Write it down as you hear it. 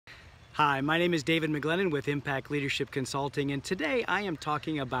Hi, my name is David McGlennon with Impact Leadership Consulting, and today I am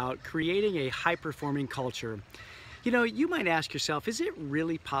talking about creating a high-performing culture. You know, you might ask yourself, is it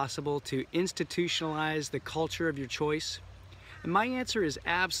really possible to institutionalize the culture of your choice? And my answer is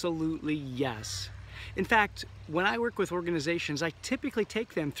absolutely yes. In fact, when I work with organizations, I typically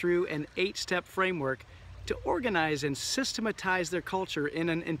take them through an 8-step framework to organize and systematize their culture in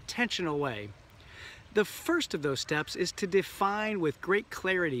an intentional way. The first of those steps is to define with great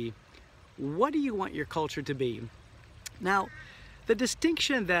clarity, what do you want your culture to be? Now, the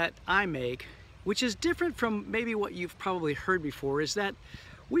distinction that I make, which is different from maybe what you've probably heard before, is that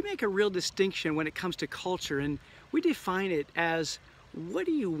we make a real distinction when it comes to culture, and we define it as, what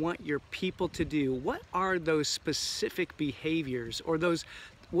do you want your people to do? What are those specific behaviors, or those,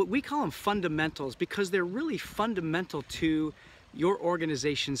 what we call them fundamentals, because they're really fundamental to your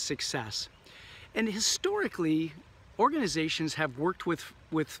organization's success. And historically, organizations have worked with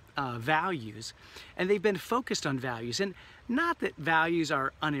values, and they've been focused on values. And not that values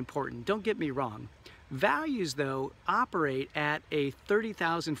are unimportant, don't get me wrong. Values, though, operate at a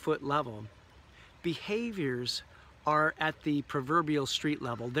 30,000-foot level. Behaviors are at the proverbial street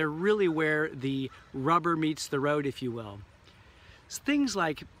level. They're really where the rubber meets the road, if you will. It's things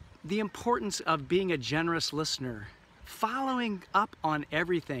like the importance of being a generous listener, following up on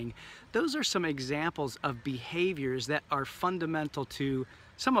everything. Those are some examples of behaviors that are fundamental to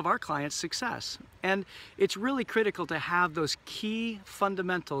some of our clients' success. And it's really critical to have those key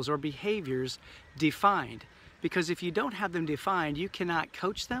fundamentals or behaviors defined, because if you don't have them defined, you cannot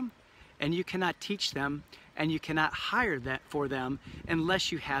coach them, and you cannot teach them, and you cannot hire that for them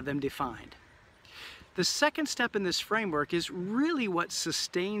unless you have them defined. The second step in this framework is really what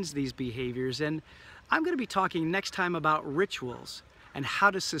sustains these behaviors, and I'm going to be talking next time about rituals and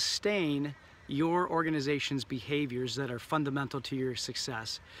how to sustain your organization's behaviors that are fundamental to your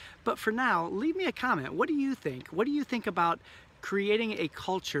success. But for now, leave me a comment. What do you think? What do you think about creating a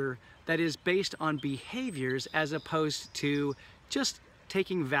culture that is based on behaviors as opposed to just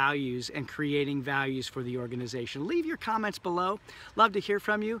taking values and creating values for the organization? Leave your comments below. Love to hear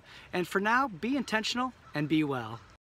from you. And for now, be intentional and be well.